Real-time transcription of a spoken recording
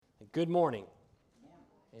Good morning.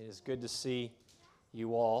 It is good to see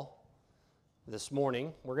you all this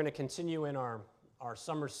morning. We're going to continue in our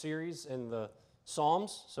summer series in the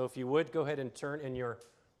Psalms. So if you would, go ahead and turn in your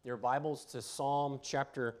Bibles to Psalm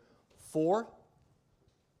chapter 4.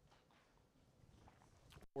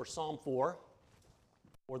 Or Psalm 4,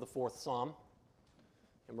 or the fourth Psalm.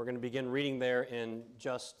 And we're going to begin reading there in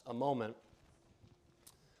just a moment.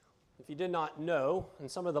 If you did not know, and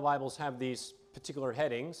some of the Bibles have these particular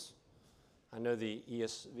headings, I know the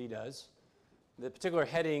ESV does, the particular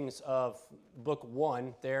headings of Book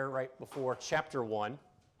 1, there right before chapter 1,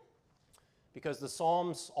 because the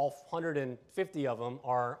Psalms, all 150 of them,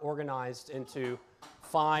 are organized into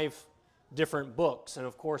 5 different books. And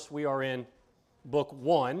of course, we are in Book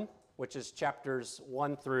 1, which is chapters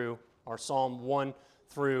 1 through, or Psalm 1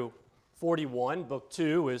 through 41. Book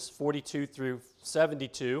 2 is 42 through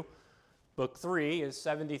 72. Book 3 is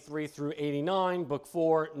 73 through 89. Book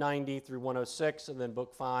 4, 90 through 106. And then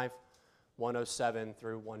Book 5, 107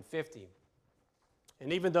 through 150.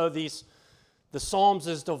 And even though the Psalms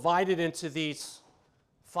is divided into these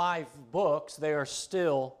 5 books, they are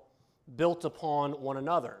still built upon one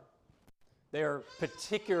another. They are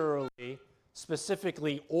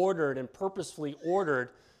specifically ordered and purposefully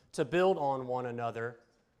ordered to build on one another,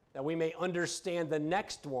 that we may understand the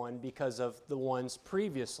next one because of the ones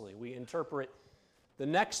previously. We interpret the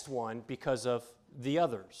next one because of the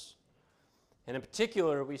others. And in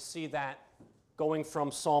particular, we see that going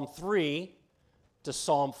from Psalm 3 to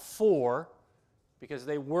Psalm 4, because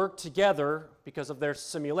they work together because of their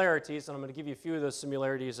similarities, and I'm going to give you a few of those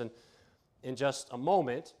similarities in just a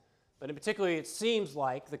moment. But in particular, it seems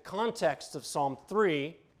like the context of Psalm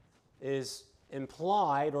 3 is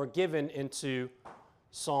implied or given into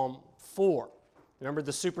Psalm 4. Remember,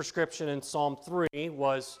 the superscription in Psalm 3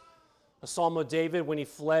 was a psalm of David when he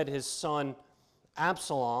fled his son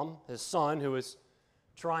Absalom, his son who was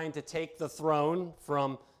trying to take the throne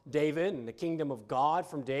from David and the kingdom of God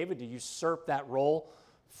from David, to usurp that role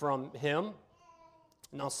from him.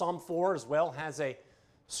 Now, Psalm 4 as well has a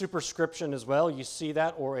superscription as well. You see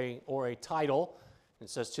that, or a title. It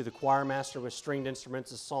says, "To the choir master with stringed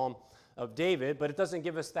instruments, a psalm of David," but it doesn't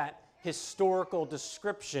give us that historical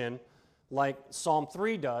description like Psalm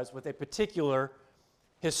 3 does with a particular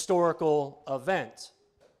historical event.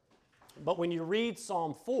 But when you read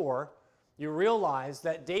Psalm 4, you realize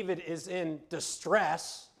that David is in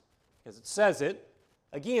distress, because it says it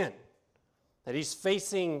again, that he's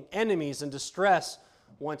facing enemies and distress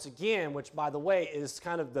once again, which, by the way, is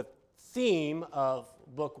kind of the theme of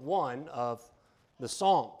Book 1 of the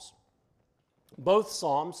Psalms. Both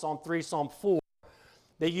Psalms, Psalm 3, Psalm 4,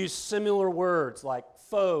 they use similar words like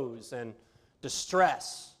foes and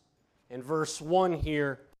distress. In verse 1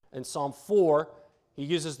 here in Psalm 4, he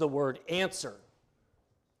uses the word answer.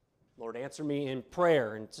 Lord, answer me in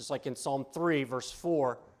prayer. And just like in Psalm 3, verse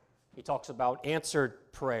 4, he talks about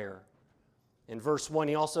answered prayer. In verse 1,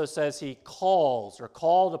 he also says he calls or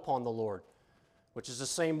called upon the Lord, which is the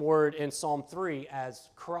same word in Psalm 3 as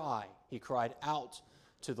cry. He cried out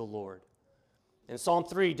to the Lord. In Psalm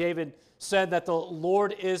 3, David said that the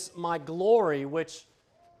Lord is my glory, which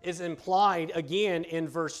is implied again in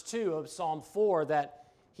verse 2 of Psalm 4,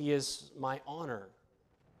 that he is my honor.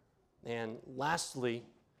 And lastly,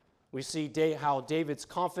 we see how David's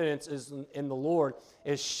confidence in the Lord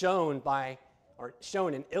is shown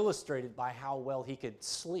and illustrated by how well he could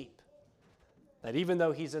sleep. That even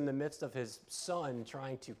though he's in the midst of his son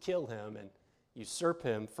trying to kill him and usurp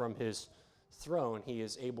him from his throne, he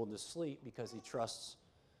is able to sleep because he trusts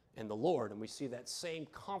in the Lord. And we see that same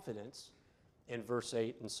confidence in verse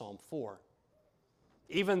 8 in Psalm 4.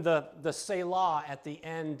 Even the Selah at the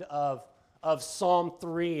end of Psalm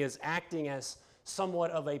 3 is acting as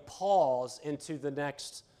somewhat of a pause into the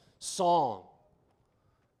next song.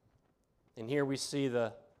 And here we see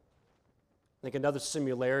I think another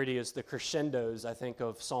similarity is the crescendos, I think,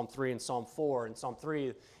 of Psalm 3 and Psalm 4. In Psalm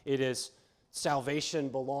 3, it is salvation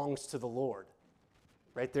belongs to the Lord,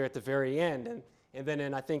 right there at the very end. And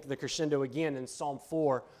then I think the crescendo again in Psalm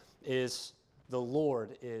 4 is the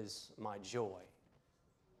Lord is my joy.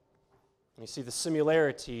 And you see the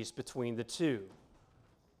similarities between the two.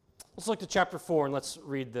 Let's look to chapter 4 and let's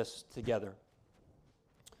read this together.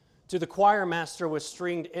 To the choir master with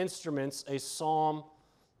stringed instruments, a psalm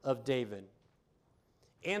of David.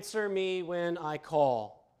 Answer me when I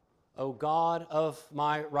call, O God of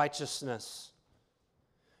my righteousness.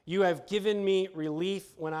 You have given me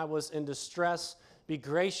relief when I was in distress. Be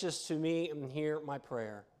gracious to me and hear my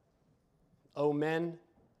prayer. O men,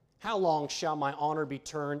 how long shall my honor be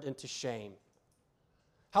turned into shame?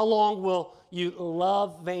 How long will you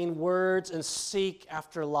love vain words and seek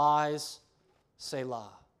after lies?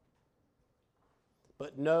 Selah.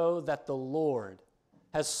 But know that the Lord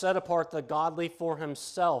has set apart the godly for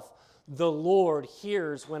himself. The Lord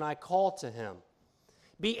hears when I call to him.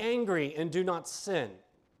 Be angry and do not sin.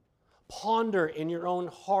 Ponder in your own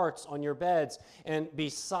hearts on your beds and be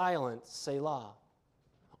silent, Selah.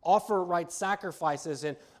 Offer right sacrifices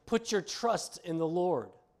and put your trust in the Lord.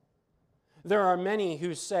 There are many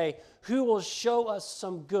who say, who will show us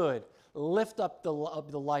some good? Lift up the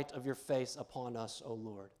light of your face upon us, O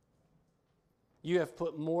Lord. You have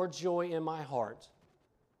put more joy in my heart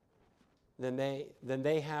than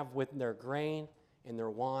they have with their grain, and their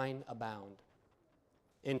wine abound.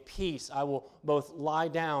 In peace I will both lie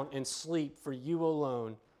down and sleep, for you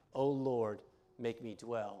alone, O Lord, make me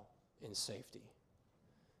dwell in safety.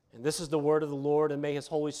 And this is the word of the Lord, and may his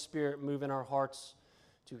Holy Spirit move in our hearts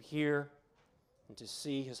to hear and to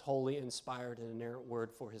see his holy, inspired, and inerrant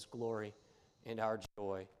word for his glory and our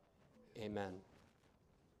joy. Amen.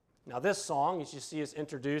 Now this song, as you see, is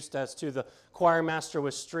introduced as to the choir master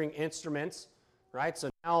with string instruments, right?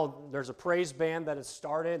 So now there's a praise band that has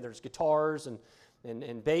started. There's guitars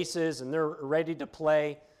and basses, and they're ready to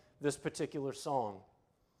play this particular song.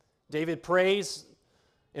 David prays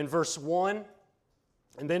in verse 1,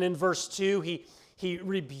 and then in verse 2, he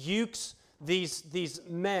rebukes these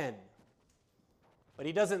men. But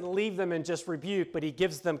he doesn't leave them in just rebuke, but he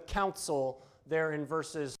gives them counsel there in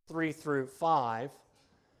verses 3 through 5.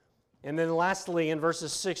 And then lastly, in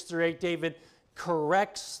verses 6 through 8, David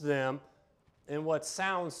corrects them in what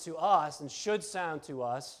sounds to us and should sound to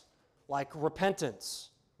us like repentance.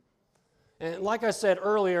 And like I said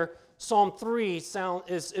earlier, Psalm 3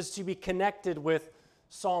 is to be connected with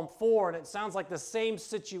Psalm 4, and it sounds like the same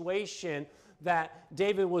situation that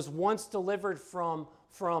David was once delivered from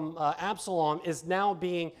Absalom is now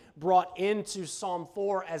being brought into Psalm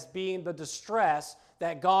 4 as being the distress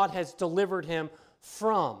that God has delivered him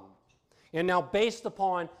from. And now, based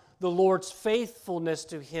upon the Lord's faithfulness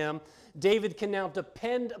to him, David can now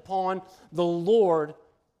depend upon the Lord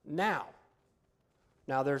now.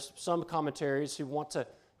 Now, there's some commentaries who want to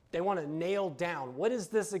nail down, what is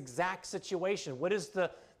this exact situation? What is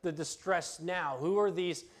the distress now? Who are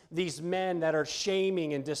these men that are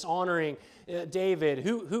shaming and dishonoring David?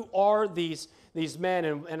 Who are these men?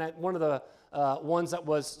 And one of the ones that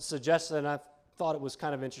was suggested, and I thought it was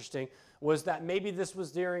kind of interesting, was that maybe this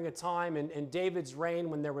was during a time in David's reign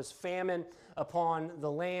when there was famine upon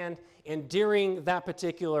the land. And during that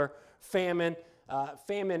particular famine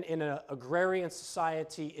in an agrarian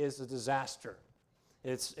society is a disaster.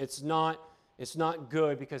 It's not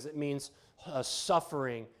good because it means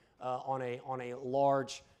suffering on a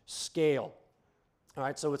large scale. All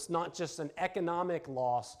right, so it's not just an economic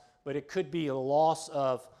loss, but it could be a loss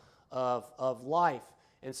of life.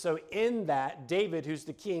 And so in that, David, who's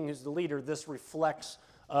the king, who's the leader, this reflects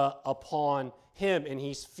upon him, and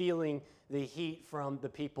he's feeling the heat from the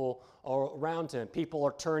people around him. People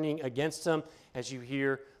are turning against him, as you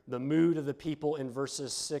hear the mood of the people in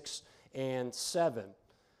verses 6 and 7.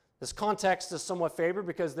 This context is somewhat favored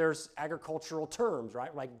because there's agricultural terms,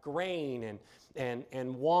 right? Like grain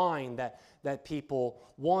and wine that people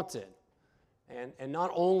wanted. And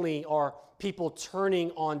not only are people turning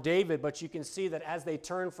on David, but you can see that as they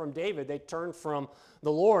turn from David, they turn from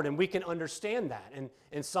the Lord. And we can understand that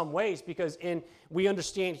in some ways because we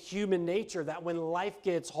understand human nature that when life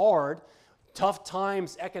gets hard, tough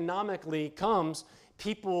times economically comes,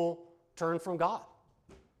 people turn from God.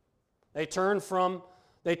 They turn from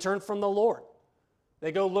the Lord.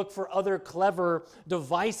 They go look for other clever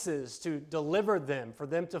devices to deliver them, for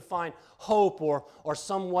them to find hope or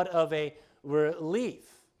somewhat of a relief.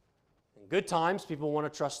 In good times, people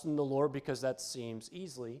want to trust in the Lord because that seems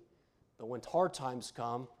easy. But when hard times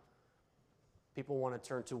come, people want to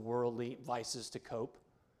turn to worldly vices to cope,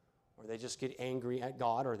 or they just get angry at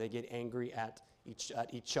God, or they get angry at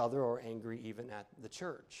each other, or angry even at the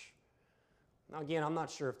church. Now, again, I'm not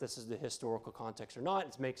sure if this is the historical context or not.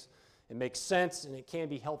 It makes sense, and it can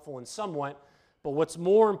be helpful in somewhat. But what's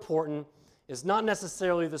more important is not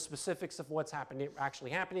necessarily the specifics of what's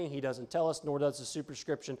actually happening. He doesn't tell us, nor does the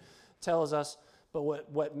superscription tell us.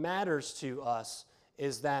 But what matters to us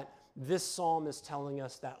is that this psalm is telling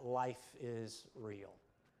us that life is real,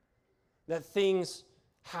 that things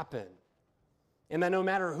happen, and that no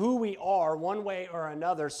matter who we are, one way or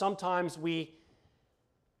another, sometimes we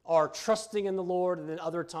are trusting in the Lord, and then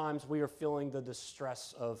other times we are feeling the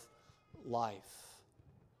distress of life.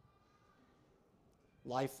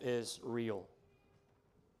 Life is real.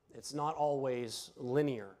 It's not always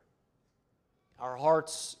linear. Our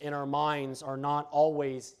hearts and our minds are not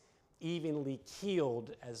always evenly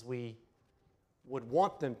keeled as we would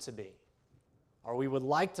want them to be, or we would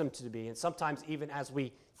like them to be, and sometimes even as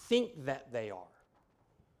we think that they are.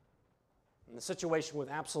 And the situation with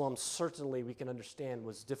Absalom, certainly we can understand,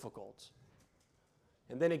 was difficult.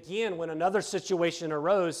 And then again, when another situation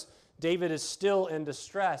arose, David is still in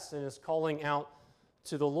distress and is calling out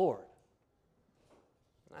to the Lord.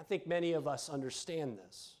 And I think many of us understand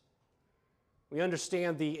this. We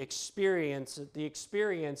understand the experience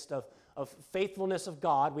of faithfulness of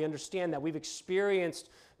God. We understand that we've experienced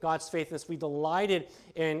God's faithfulness. We delighted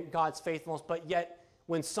in God's faithfulness, but yet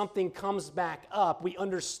when something comes back up, we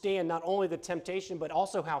understand not only the temptation, but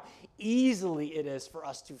also how easily it is for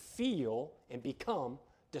us to feel and become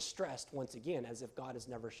distressed once again, as if God has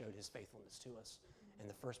never showed his faithfulness to us in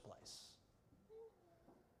the first place.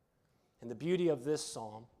 And the beauty of this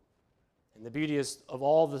psalm, and the beauty of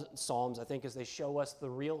all the psalms, I think, is they show us the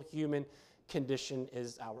real human condition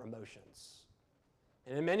is our emotions.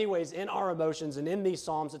 And in many ways, in our emotions and in these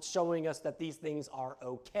psalms, it's showing us that these things are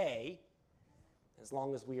okay as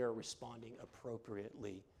long as we are responding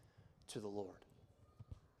appropriately to the Lord.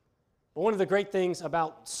 But one of the great things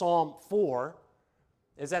about Psalm 4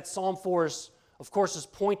 is that Psalm 4 is, of course, is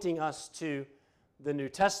pointing us to the New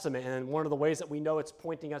Testament. And one of the ways that we know it's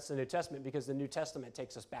pointing us to the New Testament because the New Testament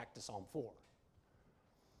takes us back to Psalm 4.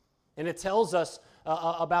 And it tells us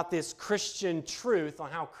about this Christian truth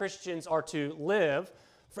on how Christians are to live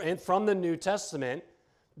from the New Testament,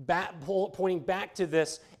 pointing back to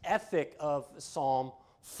this ethic of Psalm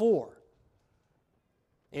 4.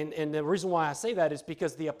 And the reason why I say that is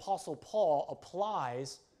because the Apostle Paul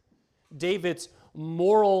applies David's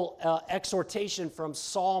moral exhortation from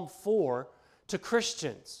Psalm 4 to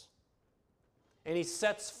Christians. And he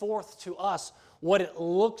sets forth to us what it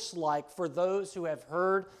looks like for those who have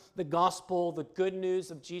heard the gospel, the good news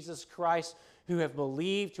of Jesus Christ, who have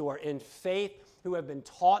believed, who are in faith, who have been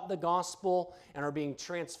taught the gospel and are being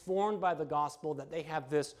transformed by the gospel, that they have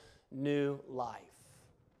this new life.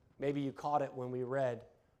 Maybe you caught it when we read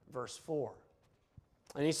verse 4.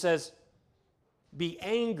 And he says, "Be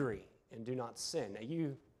angry and do not sin." Now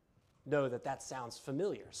you know that sounds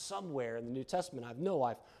familiar. Somewhere in the New Testament,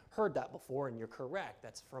 I've heard that before, and you're correct.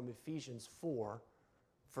 That's from Ephesians 4,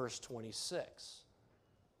 verse 26.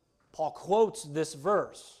 Paul quotes this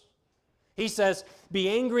verse. He says, "Be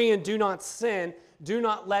angry and do not sin. Do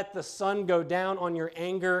not let the sun go down on your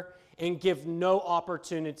anger, and give no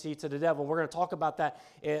opportunity to the devil." We're going to talk about that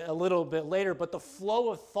a little bit later, but the flow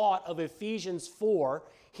of thought of Ephesians 4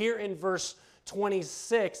 here in verse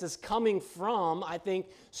 26 is coming from, I think,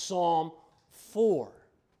 Psalm 4.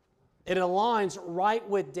 It aligns right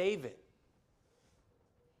with David.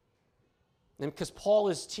 And because Paul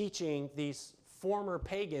is teaching these former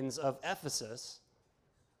pagans of Ephesus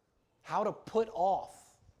how to put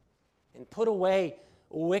off and put away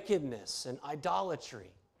wickedness and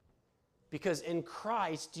idolatry. Because in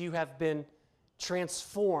Christ you have been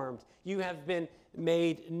transformed, you have been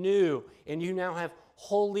made new, and you now have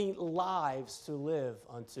holy lives to live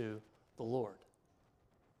unto the Lord.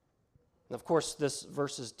 And of course, this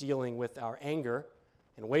verse is dealing with our anger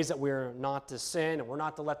in ways that we're not to sin, and we're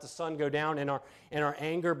not to let the sun go down in our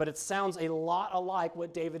anger, but it sounds a lot alike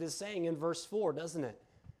what David is saying in verse 4, doesn't it?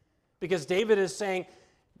 Because David is saying,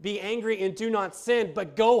 be angry and do not sin,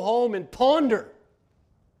 but go home and ponder.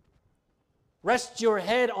 Rest your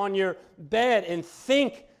head on your bed and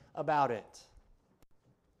think about it.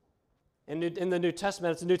 And in the New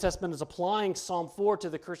Testament, as the New Testament is applying Psalm 4 to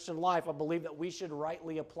the Christian life, I believe that we should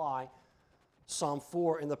rightly apply Psalm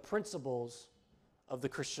 4 and the principles of the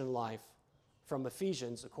Christian life from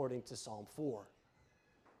Ephesians according to Psalm 4.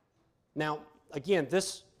 Now, again,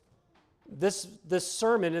 this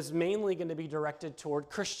sermon is mainly going to be directed toward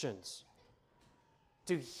Christians.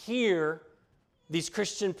 To hear these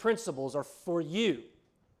Christian principles are for you.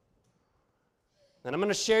 And I'm going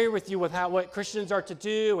to share with you what Christians are to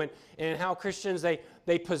do and how Christians,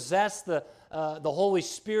 they possess the Holy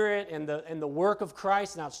Spirit and the work of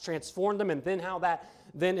Christ and how it's transformed them, and then how that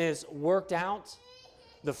then is worked out.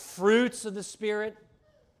 The fruits of the Spirit.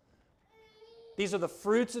 These are the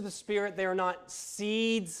fruits of the Spirit. They are not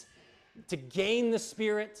seeds to gain the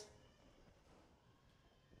Spirit.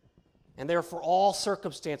 And they're for all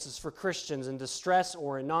circumstances for Christians, in distress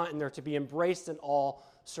or in not, and they're to be embraced in all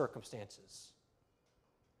circumstances.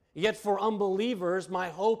 Yet for unbelievers, my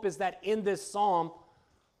hope is that in this psalm,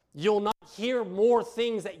 you'll not hear more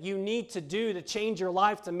things that you need to do to change your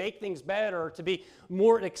life, to make things better, or to be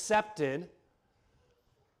more accepted,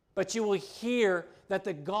 but you will hear that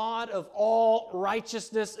the God of all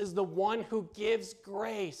righteousness is the one who gives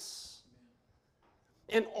grace.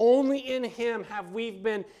 And only in him have we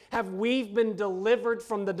been delivered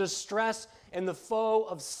from the distress and the foe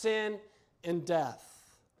of sin and death.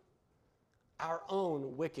 Our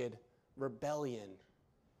own wicked rebellion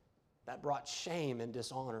that brought shame and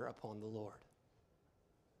dishonor upon the Lord.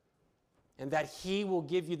 And that he will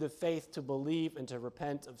give you the faith to believe and to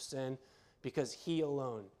repent of sin, because he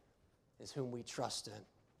alone is whom we trust in.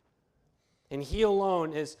 And he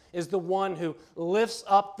alone is the one who lifts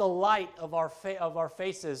up the light of our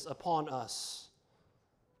faces upon us.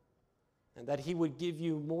 And that he would give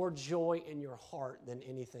you more joy in your heart than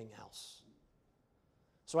anything else.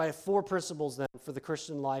 So I have 4 principles then for the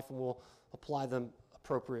Christian life, and we'll apply them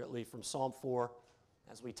appropriately from Psalm 4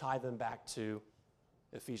 as we tie them back to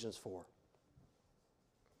Ephesians 4.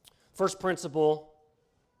 First principle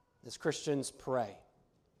is Christians pray.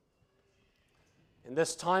 In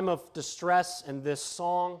this time of distress and this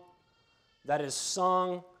song that is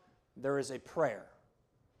sung, there is a prayer.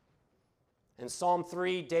 In Psalm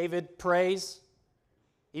 3, David prays,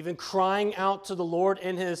 even crying out to the Lord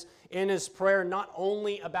in his prayer, not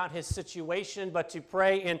only about his situation, but to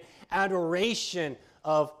pray in adoration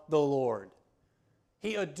of the Lord.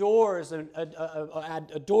 He adores the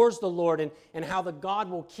Lord and how the God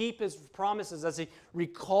will keep his promises as he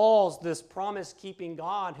recalls this promise-keeping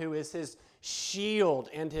God who is his shield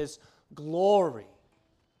and his glory.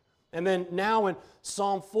 And then now in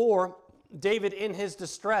Psalm 4, David in his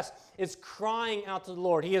distress is crying out to the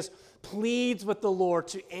Lord. He pleads with the Lord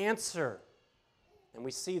to answer. And we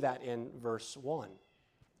see that in verse 1.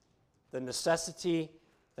 The necessity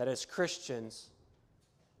that as Christians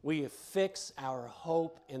we fix our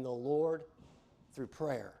hope in the Lord through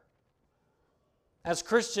prayer. As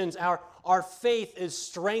Christians, our faith is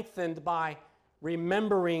strengthened by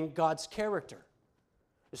remembering God's character,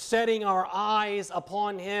 setting our eyes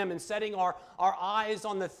upon him and setting our eyes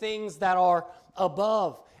on the things that are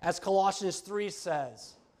above, as Colossians 3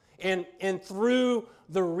 says. And through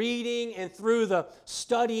the reading and through the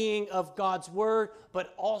studying of God's word,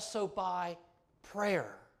 but also by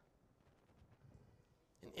prayer.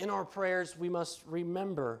 And in our prayers, we must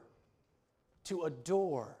remember to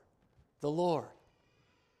adore the Lord.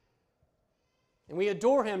 And we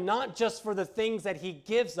adore him not just for the things that he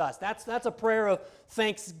gives us. That's a prayer of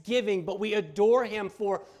thanksgiving, but we adore him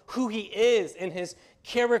for who he is in his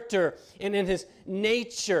character and in his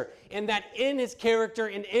nature. And that in his character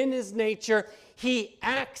and in his nature, he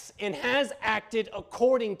acts and has acted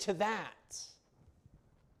according to that.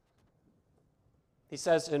 He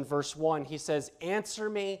says in verse 1, he says, "Answer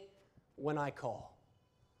me when I call,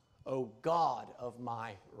 O God of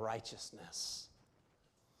my righteousness.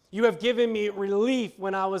 You have given me relief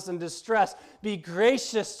when I was in distress. Be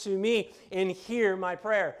gracious to me and hear my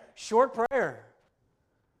prayer." Short prayer.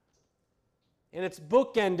 And it's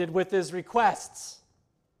bookended with his requests.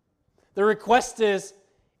 The request is,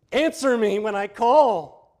 answer me when I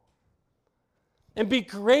call. And be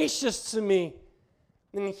gracious to me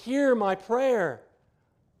and hear my prayer.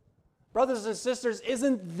 Brothers and sisters,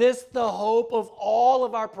 isn't this the hope of all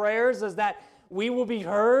of our prayers, is that we will be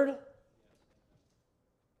heard?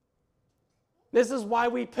 This is why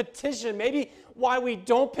we petition. Maybe why we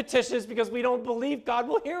don't petition is because we don't believe God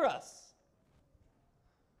will hear us.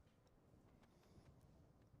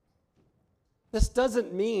 This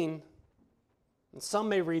doesn't mean, and some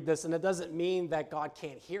may read this, and it doesn't mean that God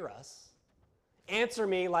can't hear us. Answer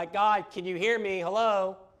me like, God, can you hear me?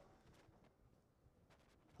 Hello?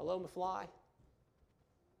 Hello, McFly?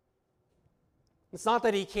 It's not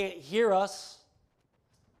that he can't hear us.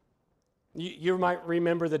 You might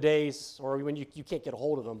remember the days, or when you can't get a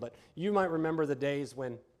hold of them, but you might remember the days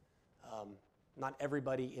when not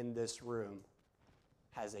everybody in this room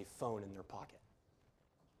has a phone in their pocket.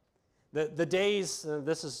 The days,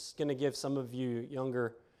 this is going to give some of you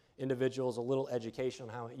younger individuals a little education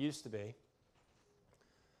on how it used to be,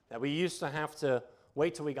 that we used to have to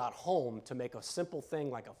wait till we got home to make a simple thing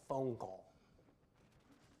like a phone call.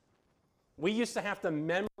 We used to have to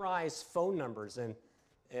memorize phone numbers, and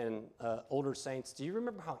older saints, do you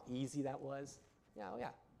remember how easy that was? Yeah,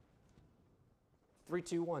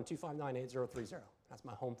 321-259-8030. That's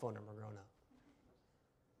my home phone number growing up.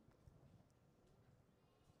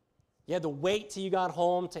 You had to wait till you got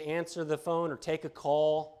home to answer the phone or take a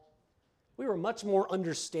call. We were much more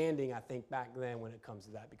understanding, I think, back then when it comes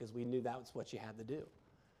to that, because we knew that was what you had to do.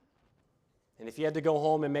 And if you had to go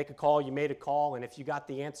home and make a call, you made a call, and if you got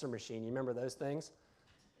the answer machine, you remember those things?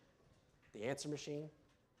 The answer machine,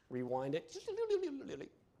 rewind it.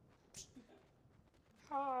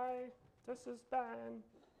 Hi, this is Ben.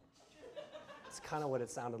 It's kind of what it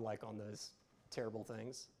sounded like on those terrible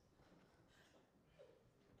things.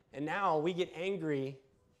 And now we get angry.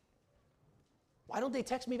 Why don't they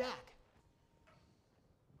text me back?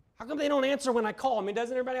 How come they don't answer when I call? I mean,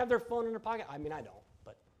 doesn't everybody have their phone in their pocket? I mean, I don't,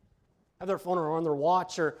 but have their phone or on their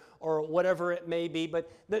watch or whatever it may be.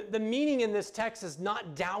 But the meaning in this text is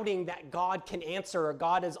not doubting that God can answer or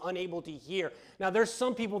God is unable to hear. Now, there's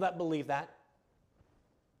some people that believe that.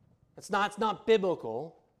 It's not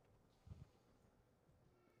biblical.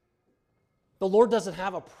 The Lord doesn't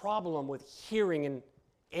have a problem with hearing and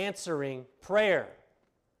answering prayer.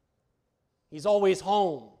 He's always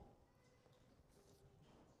home.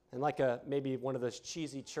 And like maybe one of those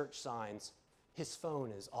cheesy church signs, his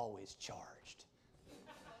phone is always charged.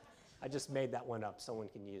 I just made that one up. Someone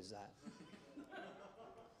can use that.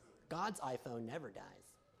 God's iPhone never dies.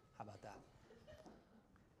 How about that?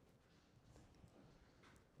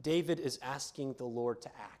 David is asking the Lord to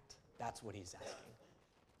act. That's what he's asking.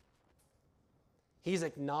 He's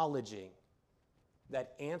acknowledging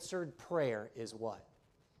that answered prayer is what?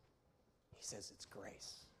 He says it's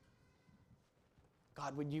grace.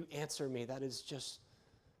 God, would you answer me? That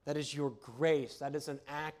is your grace. That is an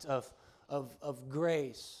act of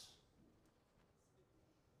grace.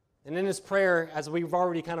 And in his prayer, as we've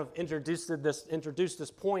already kind of introduced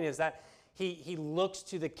this point, is that he looks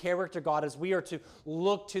to the character of God, as we are to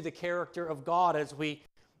look to the character of God as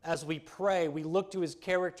we pray. We look to his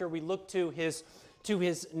character, we look to his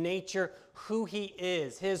nature, who he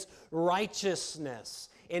is, his righteousness.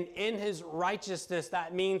 And in his righteousness,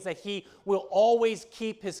 that means that he will always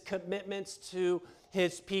keep his commitments to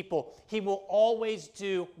his people. He will always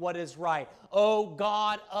do what is right. O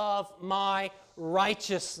God of my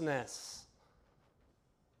righteousness.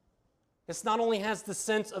 This not only has the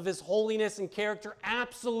sense of his holiness and character,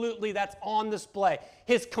 absolutely that's on display.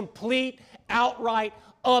 His complete, outright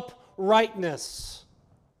uprightness.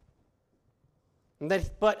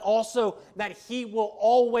 But also that he will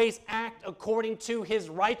always act according to his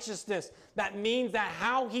righteousness. That means that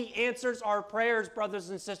how he answers our prayers,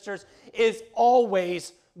 brothers and sisters, is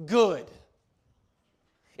always good.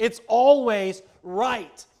 It's always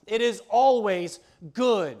right. It is always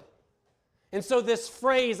good. And so this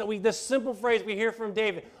simple phrase we hear from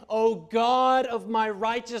David, O God of my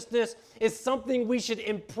righteousness, is something we should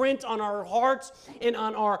imprint on our hearts and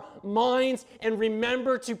on our minds and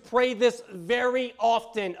remember to pray this very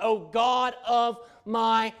often. O God of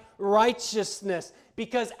my righteousness.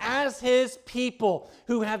 Because as his people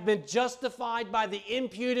who have been justified by the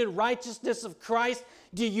imputed righteousness of Christ,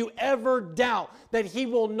 do you ever doubt that he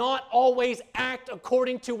will not always act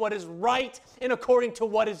according to what is right and according to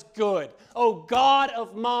what is good? O God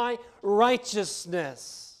of my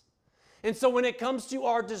righteousness. And so when it comes to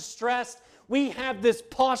our distress, we have this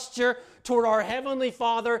posture toward our Heavenly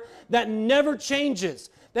Father that never changes,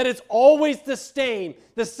 that is always the same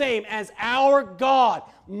as our God,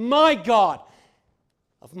 my God,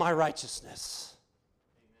 of my righteousness.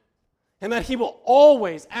 And that he will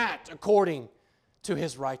always act according to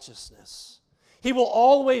his righteousness. He will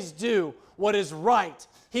always do what is right.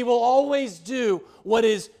 He will always do what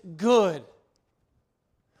is good.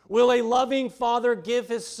 Will a loving father give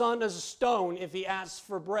his son a stone if he asks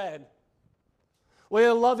for bread?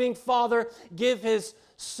 Will a loving father give his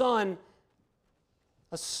son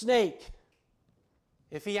a snake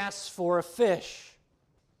if he asks for a fish?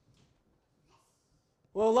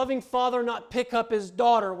 Will a loving father not pick up his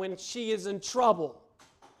daughter when she is in trouble?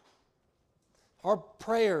 Our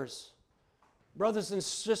prayers, brothers and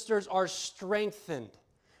sisters, are strengthened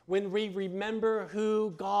when we remember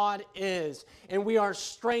who God is, and we are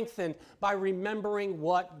strengthened by remembering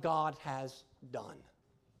what God has done.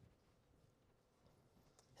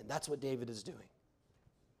 And that's what David is doing.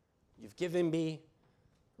 You've given me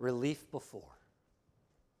relief before.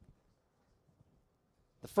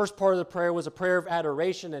 The first part of the prayer was a prayer of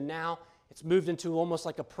adoration, and now it's moved into almost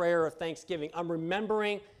like a prayer of thanksgiving. I'm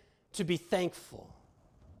remembering to be thankful.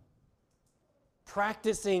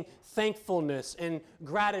 Practicing thankfulness and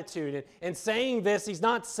gratitude. And saying this, he's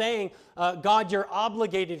not saying, God, you're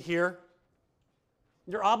obligated here.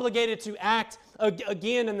 You're obligated to act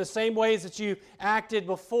again in the same ways that you acted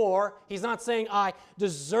before. He's not saying, I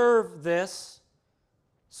deserve this.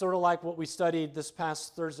 Sort of like what we studied this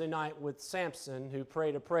past Thursday night with Samson, who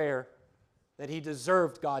prayed a prayer that he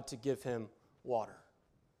deserved God to give him water.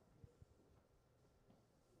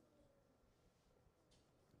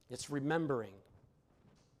 It's remembering.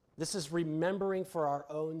 This is remembering for our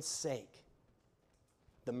own sake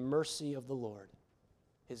the mercy of the Lord,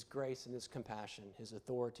 his grace and his compassion, his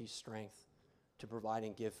authority, strength to provide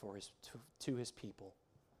and give to his people.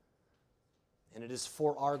 And it is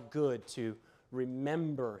for our good to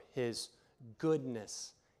remember his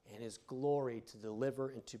goodness and His glory to deliver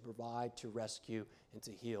and to provide, to rescue, and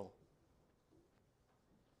to heal.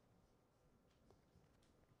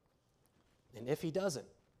 And if He doesn't,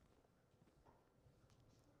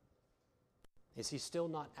 is He still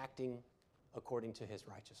not acting according to His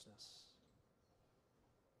righteousness?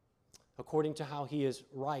 According to how He is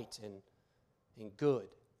right and good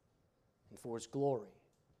and for His glory?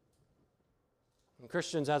 And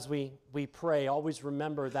Christians, as we pray, always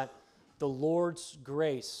remember that the Lord's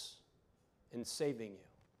grace in saving you.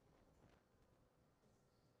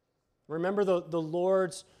 Remember the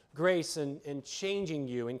Lord's grace in changing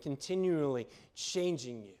you and continually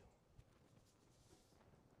changing you.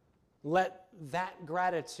 Let that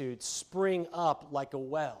gratitude spring up like a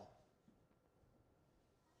well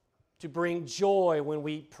to bring joy when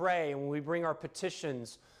we pray and when we bring our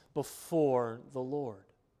petitions before the Lord.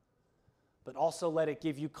 But also let it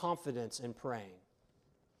give you confidence in praying.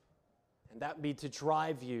 And that be to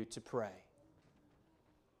drive you to pray.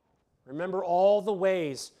 Remember all the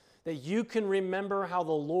ways that you can remember how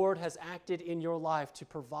the Lord has acted in your life to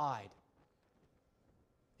provide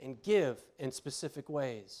and give in specific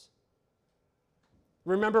ways.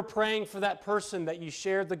 Remember praying for that person that you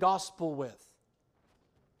shared the gospel with,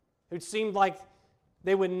 who seemed like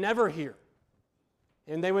they would never hear,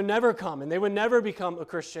 and they would never come, and they would never become a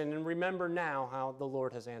Christian, and remember now how the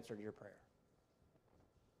Lord has answered your prayer.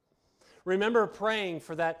 Remember praying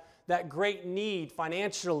for that great need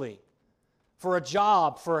financially, for a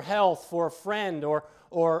job, for health, for a friend, or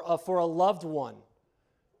for a loved one.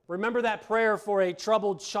 Remember that prayer for a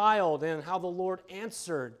troubled child and how the Lord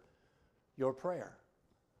answered your prayer.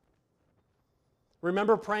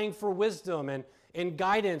 Remember praying for wisdom and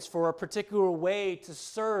guidance for a particular way to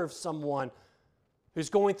serve someone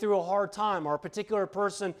who's going through a hard time, or a particular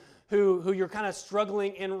person who you're kind of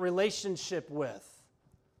struggling in relationship with.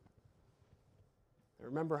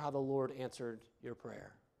 Remember how the Lord answered your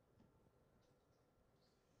prayer.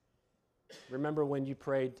 Remember when you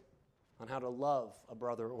prayed on how to love a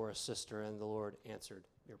brother or a sister and the Lord answered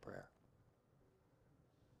your prayer.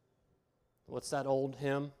 What's that old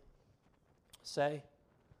hymn say?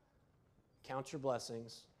 Count your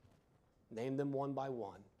blessings, name them one by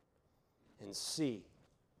one, and see,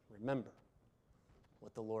 remember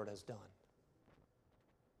what the Lord has done.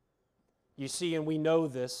 You see, and we know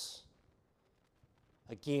this,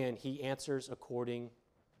 again, He answers according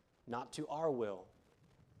not to our will,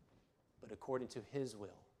 but according to His will.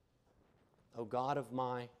 O God of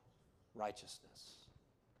my righteousness.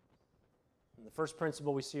 And the first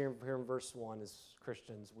principle we see here in verse 1 is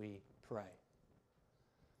Christians, we pray.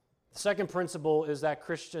 The second principle is that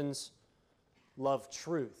Christians love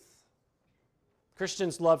truth.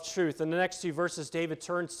 Christians love truth. In the next two verses, David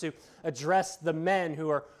turns to address the men who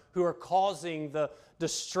are causing the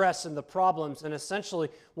distress and the problems. And essentially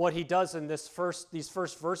what he does in these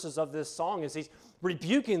first verses of this song is he's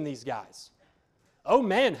rebuking these guys. Oh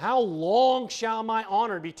man, how long shall my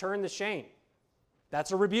honor be turned to shame?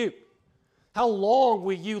 That's a rebuke. How long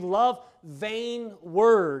will you love vain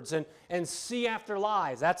words and see after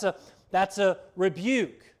lies? That's a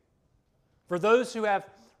rebuke. For those who have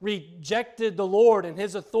rejected the Lord and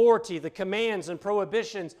His authority, the commands and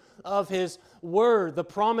prohibitions of His word, the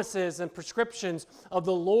promises and prescriptions of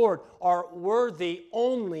the Lord are worthy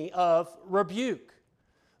only of rebuke.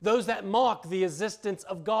 Those that mock the existence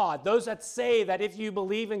of God, those that say that if you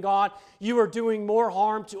believe in God, you are doing more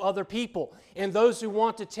harm to other people, and those who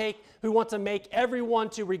want to make everyone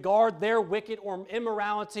to regard their wicked or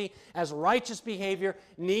immorality as righteous behavior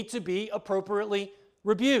need to be appropriately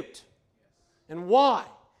rebuked. And why?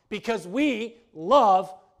 Because we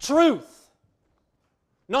love truth,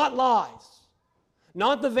 not lies,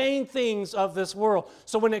 not the vain things of this world.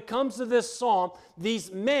 So when it comes to this psalm,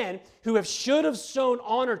 these men who should have shown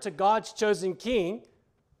honor to God's chosen king,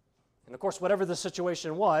 and of course whatever the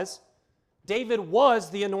situation was, David was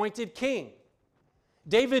the anointed king.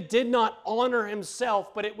 David did not honor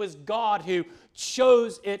himself, but it was God who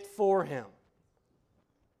chose it for him.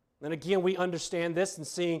 And again, we understand this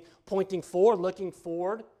and pointing forward, looking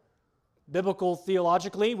forward. Biblical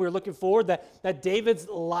theologically, we're looking forward that David's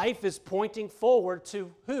life is pointing forward to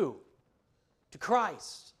who? To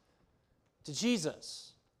Christ, to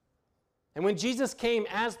Jesus. And when Jesus came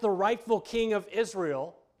as the rightful king of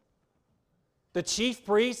Israel, the chief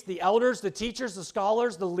priests, the elders, the teachers, the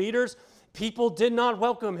scholars, the leaders, people did not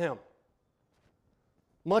welcome him,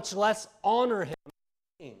 much less honor him as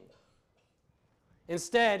king.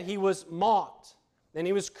 Instead, he was mocked. Then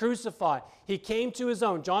he was crucified. He came to his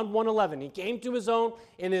own. John 1:11. He came to his own,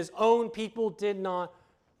 and his own people did not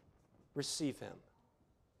receive him.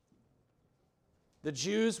 The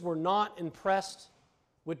Jews were not impressed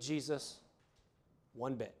with Jesus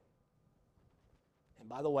one bit. And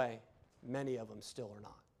by the way, many of them still are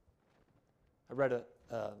not. I read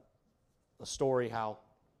a story how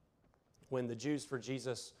when the Jews for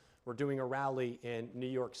Jesus were doing a rally in New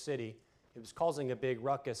York City, it was causing a big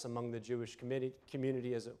ruckus among the Jewish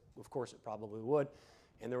community, as of course it probably would.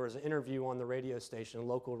 And there was an interview on the radio station, a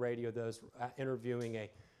local radio, that was interviewing a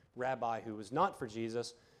rabbi who was not for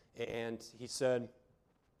Jesus, and he said,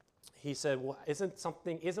 well,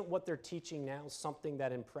 isn't what they're teaching now something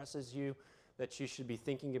that impresses you, that you should be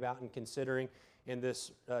thinking about and considering? And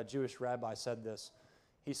this Jewish rabbi said this.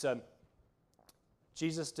 He said,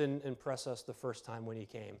 Jesus didn't impress us the first time when he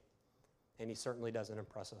came, and he certainly doesn't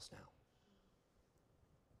impress us now.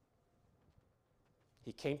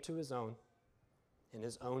 He came to his own, and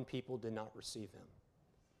his own people did not receive him.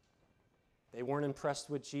 They weren't impressed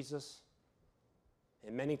with Jesus,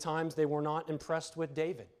 and many times they were not impressed with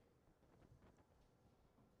David.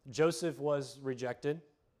 Joseph was rejected,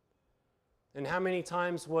 and how many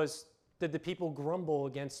times did the people grumble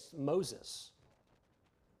against Moses?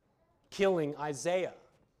 Killing Isaiah,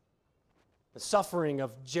 the suffering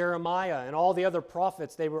of Jeremiah and all the other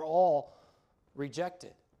prophets, they were all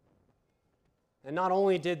rejected. And not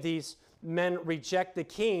only did these men reject the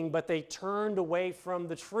king, but they turned away from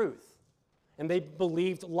the truth. And they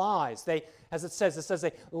believed lies. As it says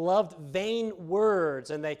they loved vain words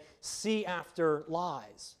and they see after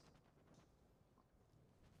lies.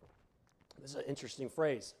 This is an interesting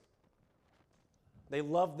phrase. They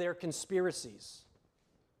loved their conspiracies.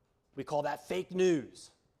 We call that fake news.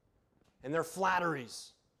 And their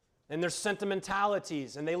flatteries. And their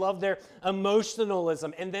sentimentalities, and they loved their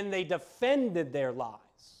emotionalism, and then they defended their lies.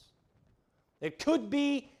 It could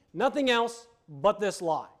be nothing else but this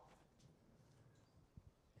lie.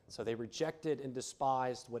 So they rejected and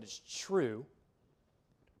despised what is true,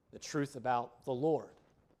 the truth about the Lord.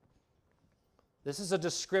 This is a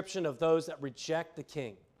description of those that reject the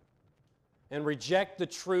king and reject the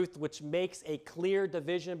truth, which makes a clear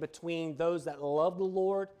division between those that love the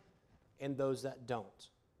Lord and those that don't.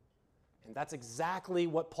 And that's exactly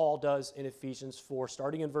what Paul does in Ephesians 4.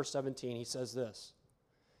 Starting in verse 17, he says this.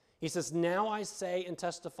 He says, "Now I say and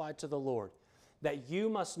testify to the Lord, that you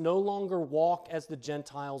must no longer walk as the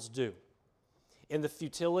Gentiles do, in the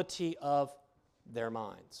futility of their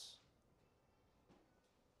minds."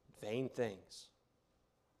 Vain things.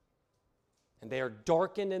 And they are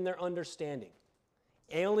darkened in their understanding,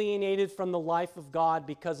 alienated from the life of God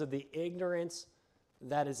because of the ignorance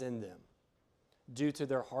that is in them, due to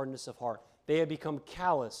their hardness of heart. They have become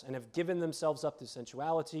callous and have given themselves up to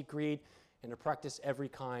sensuality, greed, and to practice every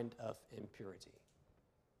kind of impurity.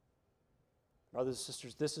 Brothers and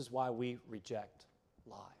sisters, this is why we reject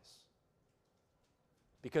lies.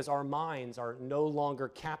 Because our minds are no longer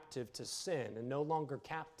captive to sin and no longer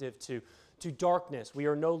captive to darkness. We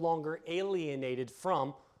are no longer alienated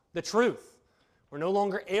from the truth. We're no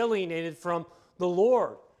longer alienated from the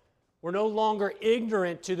Lord. We're no longer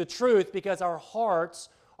ignorant to the truth because our hearts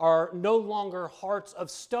are no longer hearts of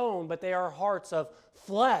stone, but they are hearts of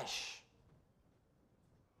flesh.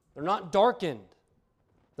 They're not darkened.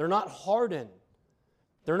 They're not hardened.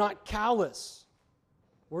 They're not callous.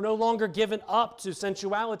 We're no longer given up to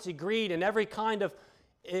sensuality, greed, and every kind of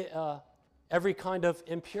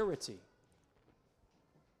impurity.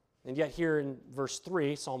 And yet here in verse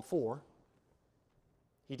 3, Psalm 4,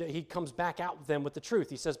 he comes back out with them with the truth.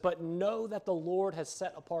 He says, "But know that the Lord has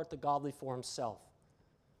set apart the godly for himself.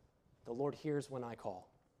 The Lord hears when I call."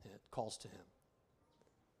 And it calls to him.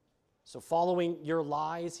 So following your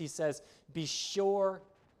lies, he says, be sure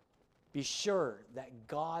that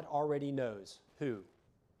God already knows who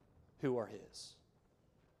are his.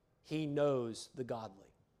 He knows the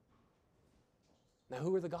godly. Now,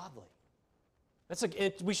 who are the godly?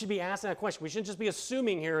 We should be asking that question. We shouldn't just be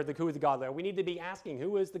assuming here who are the godly. We need to be asking,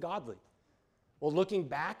 who is the godly? Well, looking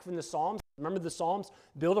back from the Psalms, remember the Psalms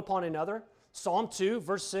build upon another? Psalm 2,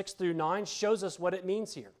 verse 6 through 9 shows us what it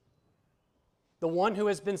means here. The one who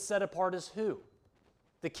has been set apart is who?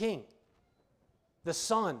 The king, the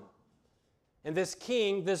son. And this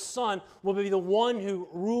king, this son, will be the one who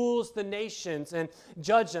rules the nations and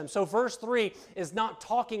judge them. So verse 3 is not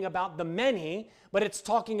talking about the many, but it's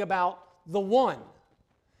talking about the one.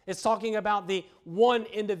 It's talking about the one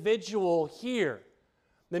individual here.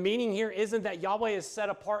 The meaning here isn't that Yahweh has set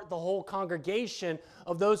apart the whole congregation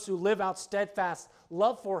of those who live out steadfast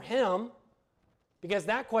love for him, because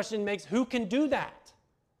that question makes, who can do that?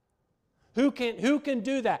 Who can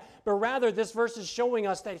do that? But rather, this verse is showing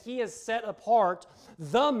us that he has set apart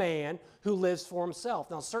the man who lives for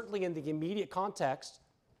himself. Now, certainly in the immediate context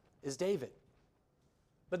is David.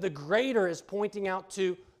 But the greater is pointing out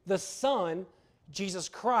to the Son, Jesus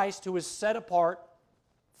Christ, who is set apart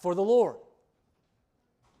for the Lord.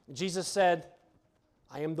 Jesus said,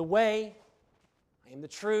 I am the way, I am the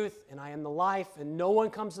truth, and I am the life, and no one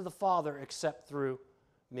comes to the Father except through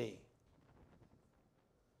me.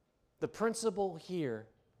 The principle here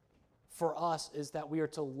for us is that we are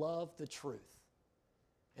to love the truth.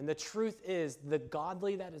 And the truth is, the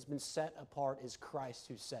godly that has been set apart is Christ,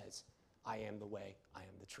 who says, I am the way, I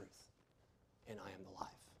am the truth, and I am the life.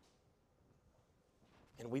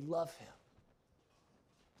 And we love him.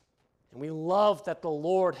 And we love that the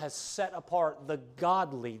Lord has set apart the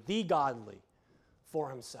godly for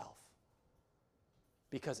himself,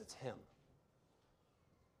 because it's him.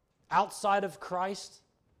 Outside of Christ,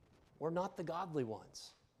 we're not the godly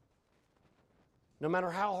ones. No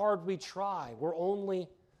matter how hard we try, we're only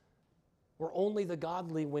the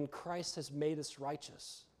godly when Christ has made us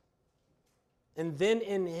righteous. And then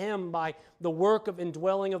in him, by the work of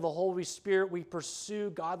indwelling of the Holy Spirit, we pursue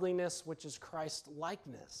godliness, which is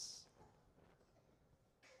Christ-likeness.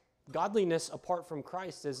 Godliness apart from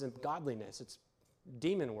Christ isn't godliness. It's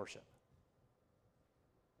demon worship.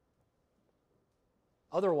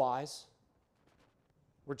 Otherwise,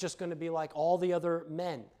 we're just going to be like all the other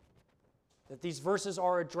men that these verses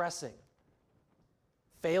are addressing,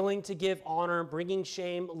 failing to give honor, bringing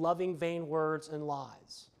shame, loving vain words and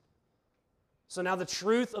lies. So now the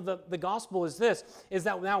truth of the gospel is this, is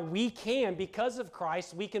that now we can, because of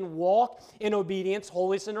Christ, we can walk in obedience,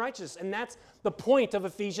 holiness, and righteousness. And that's the point of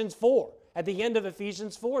Ephesians 4. At the end of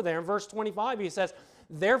Ephesians 4 there, in verse 25, he says,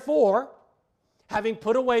 therefore, having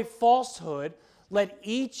put away falsehood, let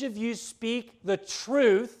each of you speak the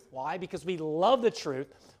truth. Why? Because we love the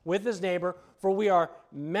truth with his neighbor, for we are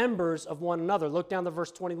members of one another. Look down to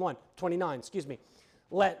verse 29.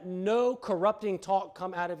 Let no corrupting talk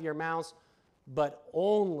come out of your mouths, but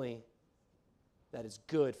only that is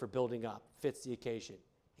good for building up, fits the occasion,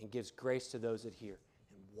 and gives grace to those that hear.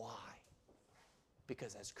 And why?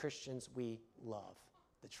 Because as Christians, we love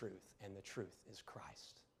the truth, and the truth is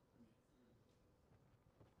Christ.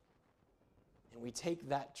 And we take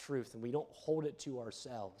that truth and we don't hold it to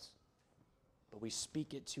ourselves, but we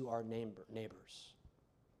speak it to our neighbors.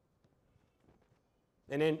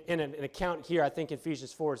 And in an account here, I think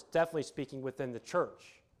Ephesians 4 is definitely speaking within the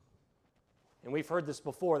church. And we've heard this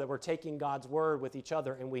before, that we're taking God's word with each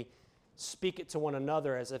other and we speak it to one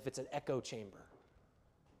another as if it's an echo chamber.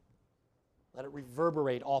 Let it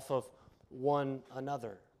reverberate off of one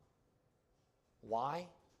another. Why?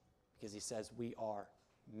 Because he says we are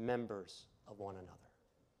members of one another.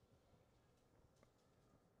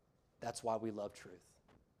 That's why we love truth.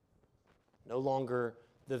 No longer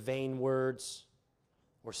the vain words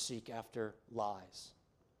or seek after lies.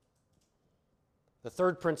 The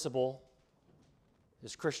third principle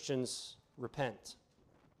is Christians repent.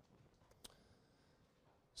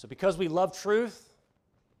 So because we love truth,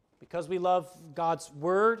 because we love God's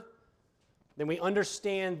word, then we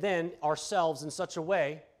understand then ourselves in such a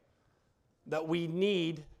way that we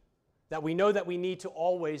know that we need to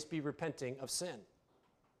always be repenting of sin.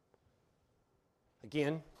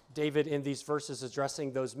 Again, David in these verses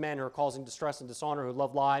addressing those men who are causing distress and dishonor, who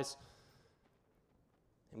love lies,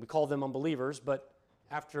 and we call them unbelievers, but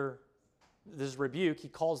after this rebuke, he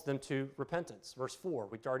calls them to repentance. Verse 4,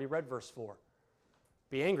 we already read verse 4.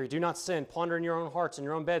 Be angry, do not sin, ponder in your own hearts and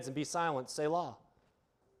your own beds, and be silent, Selah.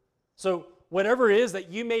 So whatever it is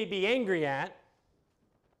that you may be angry at,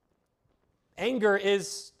 anger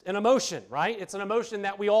is an emotion, right? It's an emotion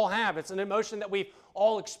that we all have. It's an emotion that we've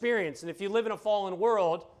all experienced. And if you live in a fallen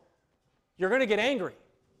world, you're going to get angry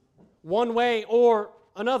one way or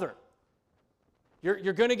another.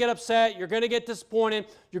 You're going to get upset. You're going to get disappointed.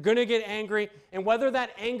 You're going to get angry. And whether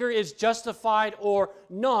that anger is justified or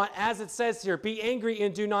not, as it says here, be angry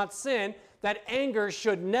and do not sin, that anger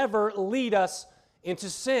should never lead us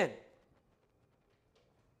into sin.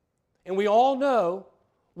 And we all know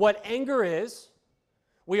what anger is.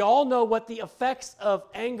 We all know what the effects of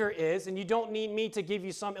anger is, and you don't need me to give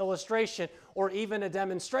you some illustration or even a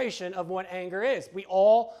demonstration of what anger is. We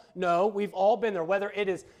all know, we've all been there, whether it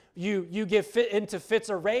is you get into fits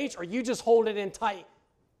of rage or you just hold it in tight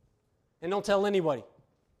and don't tell anybody.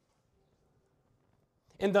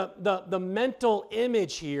 And the mental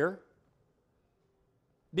image here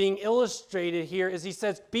being illustrated here is he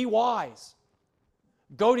says, be wise.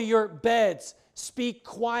 Go to your beds. Speak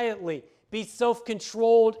quietly. Be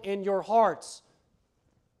self-controlled in your hearts.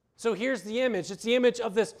 So here's the image. It's the image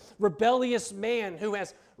of this rebellious man who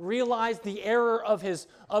has realized the error of his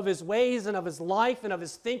ways and of his life and of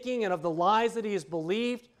his thinking and of the lies that he has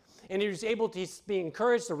believed. and he's able to be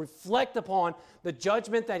encouraged to reflect upon the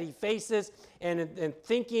judgment that he faces and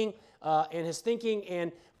thinking, and his thinking,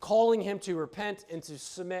 and calling him to repent and to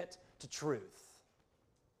submit to truth.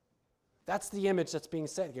 That's the image that's being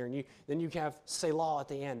set here. And then you have Selah at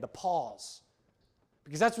the end, the pause.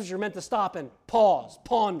 Because that's what you're meant to stop and pause,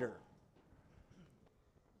 ponder.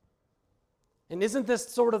 And isn't this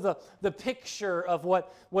sort of the picture of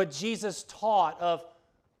what Jesus taught of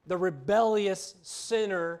the rebellious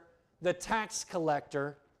sinner, the tax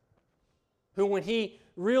collector, who when he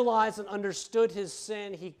realized and understood his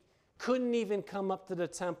sin, he couldn't even come up to the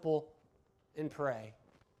temple and pray.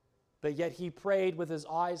 But yet he prayed with his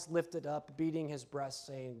eyes lifted up, beating his breast,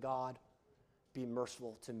 saying, God, be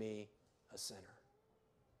merciful to me, a sinner.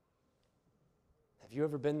 Have you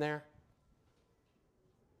ever been there?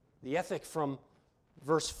 The ethic from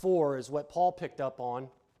verse 4 is what Paul picked up on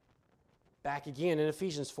back again in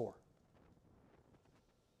Ephesians 4.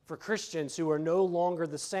 For Christians who are no longer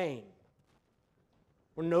the same,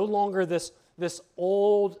 we're no longer this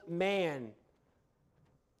old man.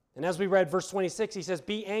 And as we read verse 26, he says,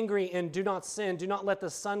 be angry and do not sin. Do not let the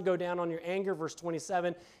sun go down on your anger, verse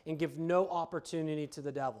 27, and give no opportunity to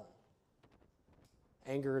the devil.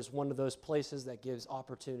 Anger is one of those places that gives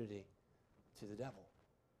opportunity to the devil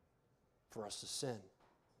for us to sin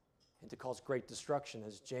and to cause great destruction,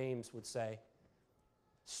 as James would say,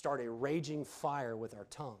 start a raging fire with our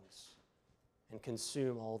tongues and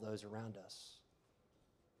consume all those around us.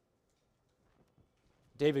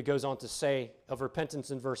 David goes on to say of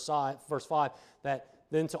repentance in verse 5 that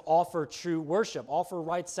then to offer true worship, offer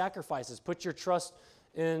right sacrifices, put your trust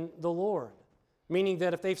in the Lord. Meaning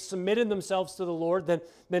that if they've submitted themselves to the Lord,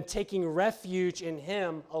 then taking refuge in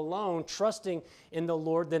Him alone, trusting in the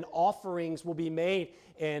Lord, then offerings will be made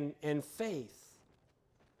in faith.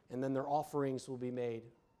 And then their offerings will be made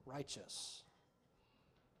righteous.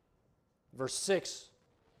 Verse 6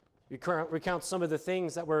 recounts some of the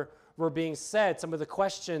things that were being said, some of the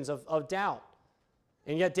questions of doubt.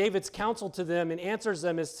 And yet David's counsel to them and answers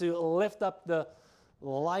them is to lift up the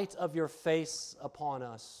light of your face upon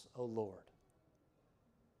us, O Lord.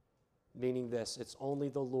 Meaning this, it's only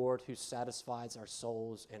the Lord who satisfies our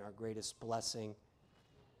souls and our greatest blessing.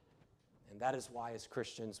 And that is why as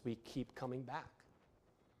Christians we keep coming back.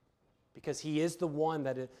 Because He is the one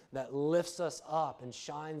that lifts us up and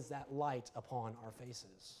shines that light upon our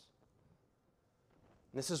faces.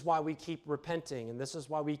 And this is why we keep repenting, and this is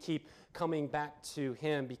why we keep coming back to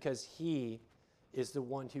Him, because He is the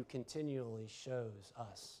one who continually shows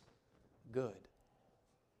us good.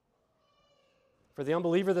 For the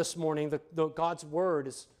unbeliever this morning, God's Word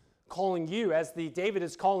is calling you, as David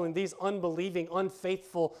is calling these unbelieving,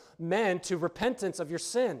 unfaithful men, to repentance of your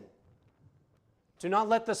sin. Do not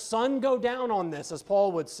let the sun go down on this, as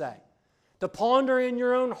Paul would say. To ponder in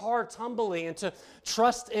your own hearts humbly and to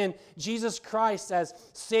trust in Jesus Christ as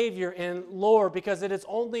Savior and Lord, because it is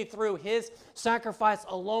only through His sacrifice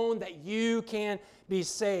alone that you can be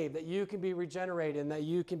saved, that you can be regenerated, and that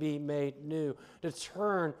you can be made new. To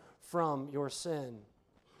turn from your sin,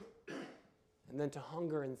 and then to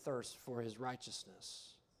hunger and thirst for His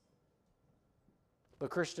righteousness. But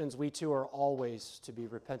Christians, we too are always to be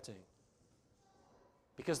repenting.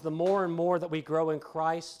 Because the more and more that we grow in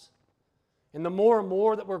Christ, and the more and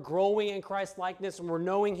more that we're growing in Christ's likeness and we're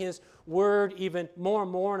knowing His Word even more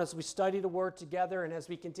and more, and as we study the Word together and as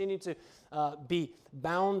we continue to be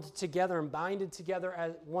bound together and binded together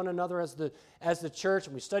as one another as the church,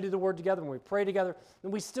 and we study the Word together and we pray together,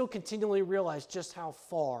 then we still continually realize just how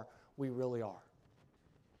far we really are.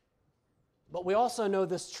 But we also know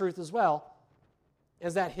this truth as well,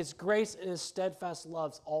 is that His grace and His steadfast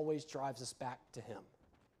love always drives us back to Him.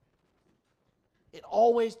 It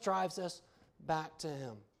always drives us back to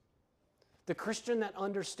Him. The Christian that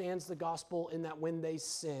understands the gospel in that when they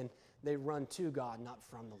sin, they run to God, not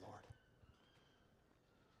from the Lord.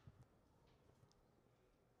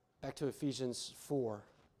 Back to Ephesians 4,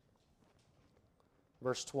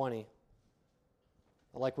 verse 20.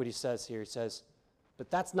 I like what he says here. He says,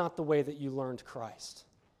 but that's not the way that you learned Christ.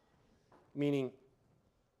 Meaning,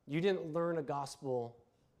 you didn't learn a gospel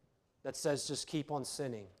that says just keep on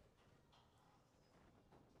sinning.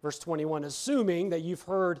 Verse 21, assuming that you've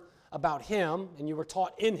heard about Him and you were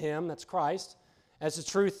taught in Him, that's Christ, as the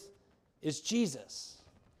truth is Jesus.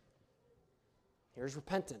 Here's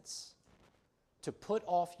repentance. To put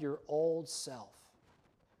off your old self,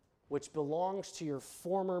 which belongs to your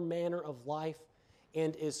former manner of life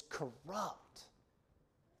and is corrupt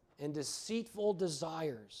and deceitful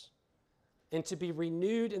desires, and to be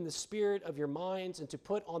renewed in the spirit of your minds, and to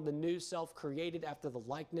put on the new self created after the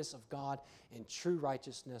likeness of God in true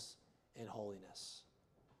righteousness and holiness.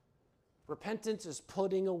 Repentance is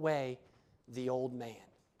putting away the old man.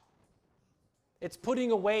 It's putting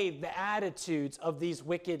away the attitudes of these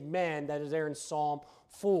wicked men that is there in Psalm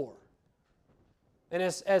 4. And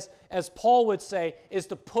as Paul would say, is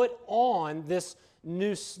to put on this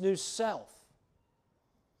new self.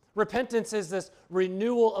 Repentance is this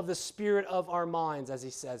renewal of the spirit of our minds, as he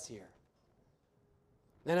says here.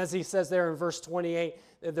 And as he says there in verse 28,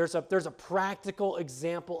 there's a practical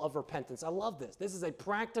example of repentance. I love this. This is a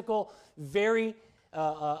practical, very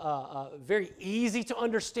easy to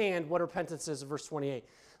understand what repentance is in verse 28.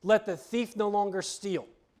 Let the thief no longer steal,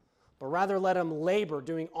 but rather let him labor,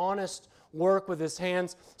 doing honest work with his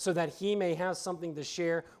hands, so that he may have something to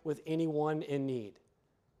share with anyone in need.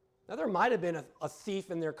 Now, there might have been a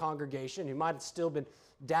thief in their congregation who might have still been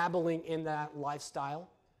dabbling in that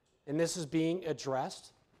lifestyle, and this is being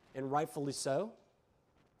addressed, and rightfully so.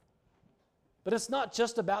 But it's not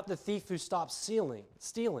just about the thief who stops stealing.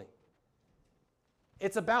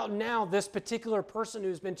 It's about now this particular person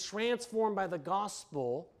who's been transformed by the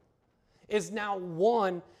gospel is now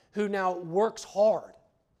one who now works hard.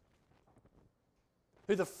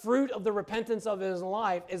 Who the fruit of the repentance of his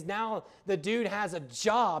life is now the dude has a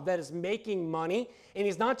job that is making money, and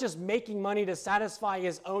he's not just making money to satisfy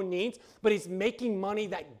his own needs, but he's making money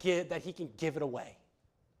that he can give it away.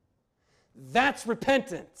 That's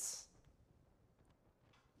repentance.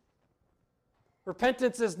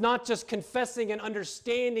 Repentance is not just confessing and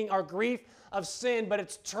understanding our grief of sin, but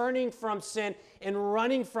it's turning from sin and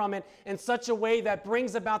running from it in such a way that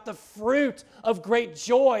brings about the fruit of great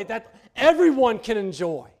joy that everyone can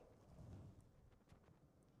enjoy.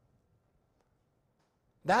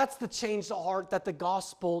 That's the change of heart that the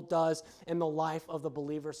gospel does in the life of the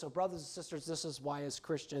believer. So brothers and sisters, this is why as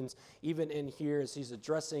Christians, even in here as he's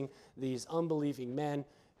addressing these unbelieving men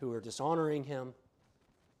who are dishonoring him,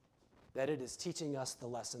 that it is teaching us the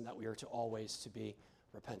lesson that we are to always to be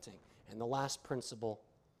repenting. And the last principle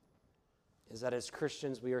is that as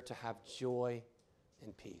Christians, we are to have joy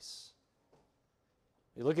and peace.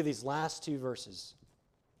 We look at these last two verses.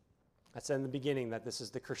 I said in the beginning that this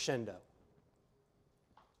is the crescendo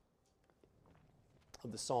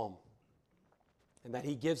of the psalm, and that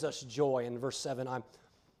he gives us joy. In verse 7,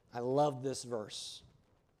 I love this verse.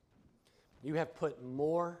 You have put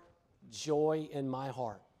more joy in my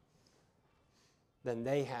heart than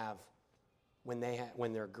they have when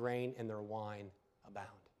their grain and their wine abound.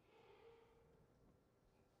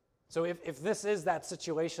 So if this is that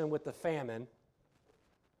situation with the famine,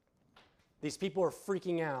 these people are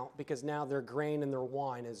freaking out because now their grain and their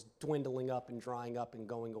wine is dwindling up and drying up and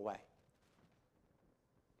going away.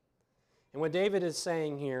 And what David is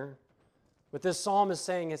saying here, what this psalm is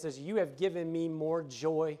saying, it says, you have given me more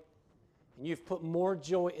joy, and you've put more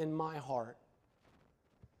joy in my heart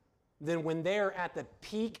than when they're at the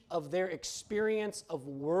peak of their experience of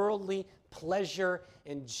worldly pleasure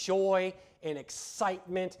and joy and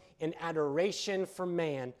excitement and adoration from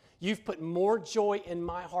man. You've put more joy in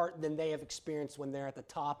my heart than they have experienced when they're at the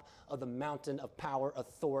top of the mountain of power,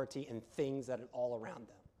 authority, and things that are all around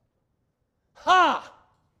them. Ha!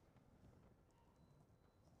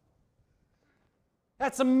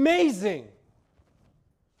 That's amazing.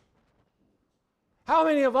 How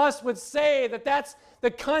many of us would say that that's the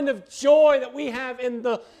kind of joy that we have in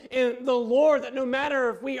the Lord, that no matter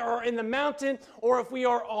if we are in the mountain or if we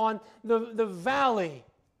are on the valley,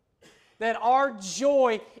 that our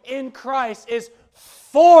joy in Christ is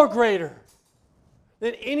far greater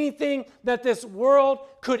than anything that this world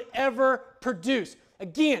could ever produce.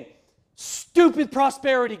 Again, stupid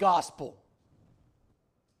prosperity gospel.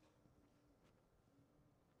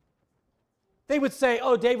 They would say,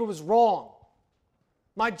 oh, David was wrong.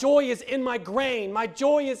 My joy is in my grain. My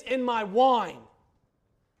joy is in my wine.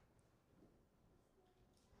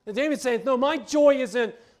 And David's saying, no, my joy is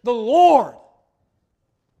in the Lord.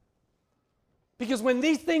 Because when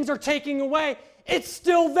these things are taken away, it's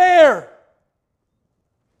still there.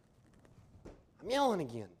 I'm yelling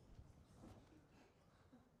again.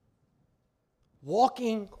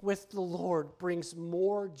 Walking with the Lord brings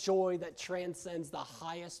more joy that transcends the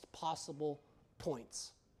highest possible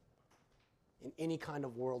points in any kind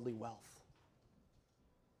of worldly wealth.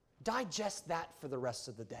 Digest that for the rest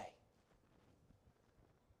of the day.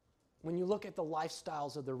 When you look at the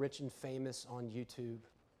lifestyles of the rich and famous on YouTube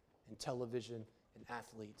and television and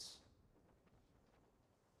athletes,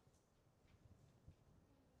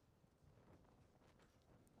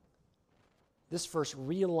 this verse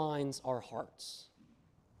realigns our hearts.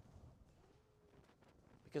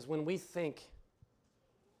 Because when we think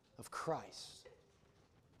of Christ,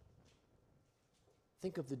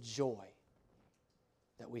 think of the joy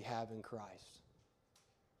that we have in Christ.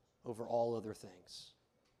 over all other things.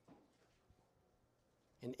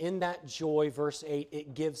 And in that joy, verse 8,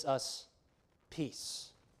 it gives us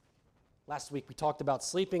peace. Last week we talked about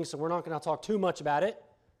sleeping, so we're not going to talk too much about it.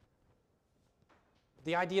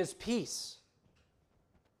 The idea is peace.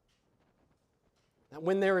 That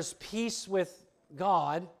when there is peace with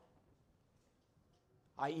God,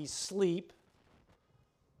 i.e. sleep,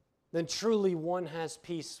 then truly one has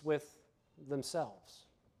peace with themselves,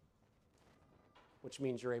 which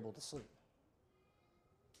means you're able to sleep.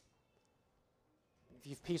 If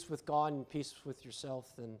you have peace with God and peace with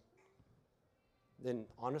yourself, then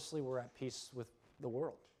honestly we're at peace with the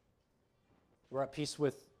world. We're at peace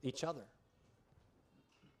with each other.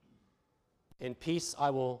 In peace I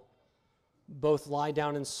will both lie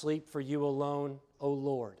down and sleep, for you alone, O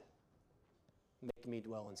Lord, make me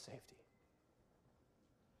dwell in safety.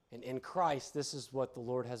 And in Christ, this is what the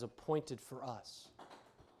Lord has appointed for us.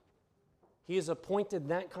 He has appointed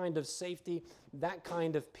that kind of safety, that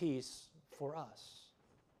kind of peace for us.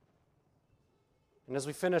 And as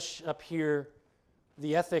we finish up here,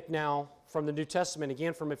 the ethic now from the New Testament,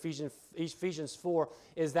 again from Ephesians 4,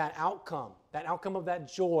 is that outcome of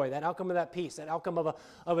that joy, that outcome of that peace, that outcome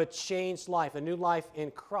of a changed life, a new life in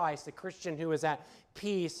Christ. A Christian who is at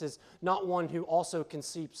peace is not one who also can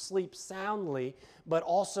sleep soundly, but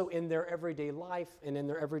also in their everyday life and in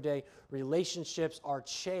their everyday relationships are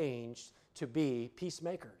changed to be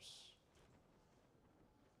peacemakers.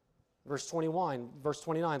 Verse 29,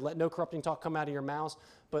 let no corrupting talk come out of your mouths,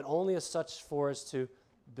 but only as such for as to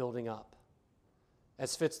building up,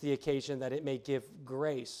 as fits the occasion, that it may give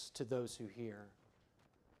grace to those who hear.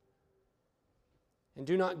 And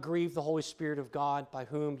do not grieve the Holy Spirit of God, by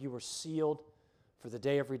whom you were sealed for the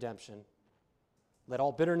day of redemption. Let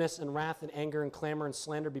all bitterness and wrath and anger and clamor and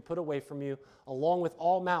slander be put away from you, along with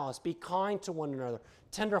all malice. Be kind to one another,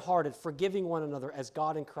 tenderhearted, forgiving one another, as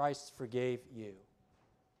God in Christ forgave you.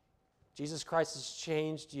 Jesus Christ has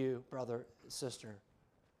changed you, brother and sister.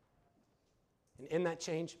 And in that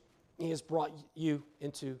change, He has brought you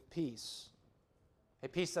into peace. A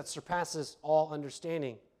peace that surpasses all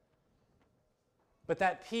understanding. But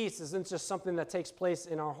that peace isn't just something that takes place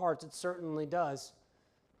in our hearts. It certainly does.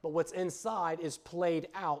 But what's inside is played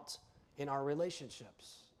out in our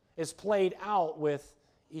relationships. Is played out with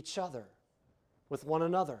each other, with one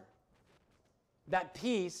another. That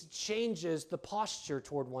peace changes the posture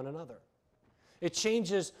toward one another. It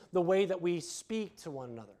changes the way that we speak to one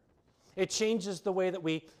another. It changes the way that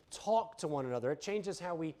we talk to one another. It changes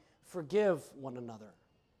how we forgive one another.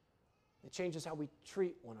 It changes how we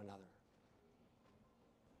treat one another.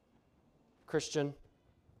 Christian,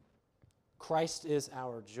 Christ is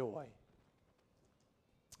our joy.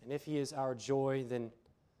 And if He is our joy, then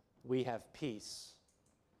we have peace.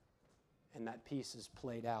 And that peace is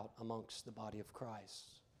played out amongst the body of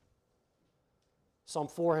Christ. Psalm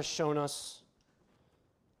 4 has shown us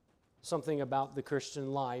something about the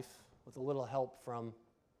Christian life with a little help from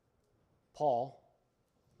Paul,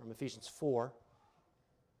 from Ephesians 4.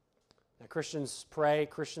 Now, Christians pray,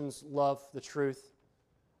 Christians love the truth,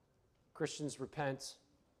 Christians repent,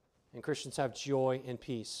 and Christians have joy and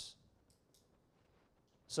peace.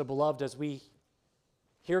 So, beloved, as we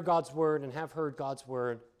hear God's word and have heard God's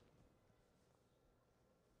word,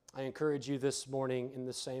 I encourage you this morning in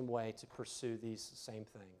the same way to pursue these same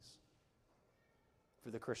things for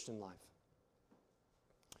the Christian life,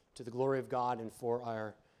 to the glory of God and for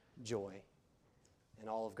our joy. And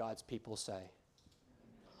all of God's people say,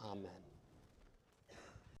 Amen.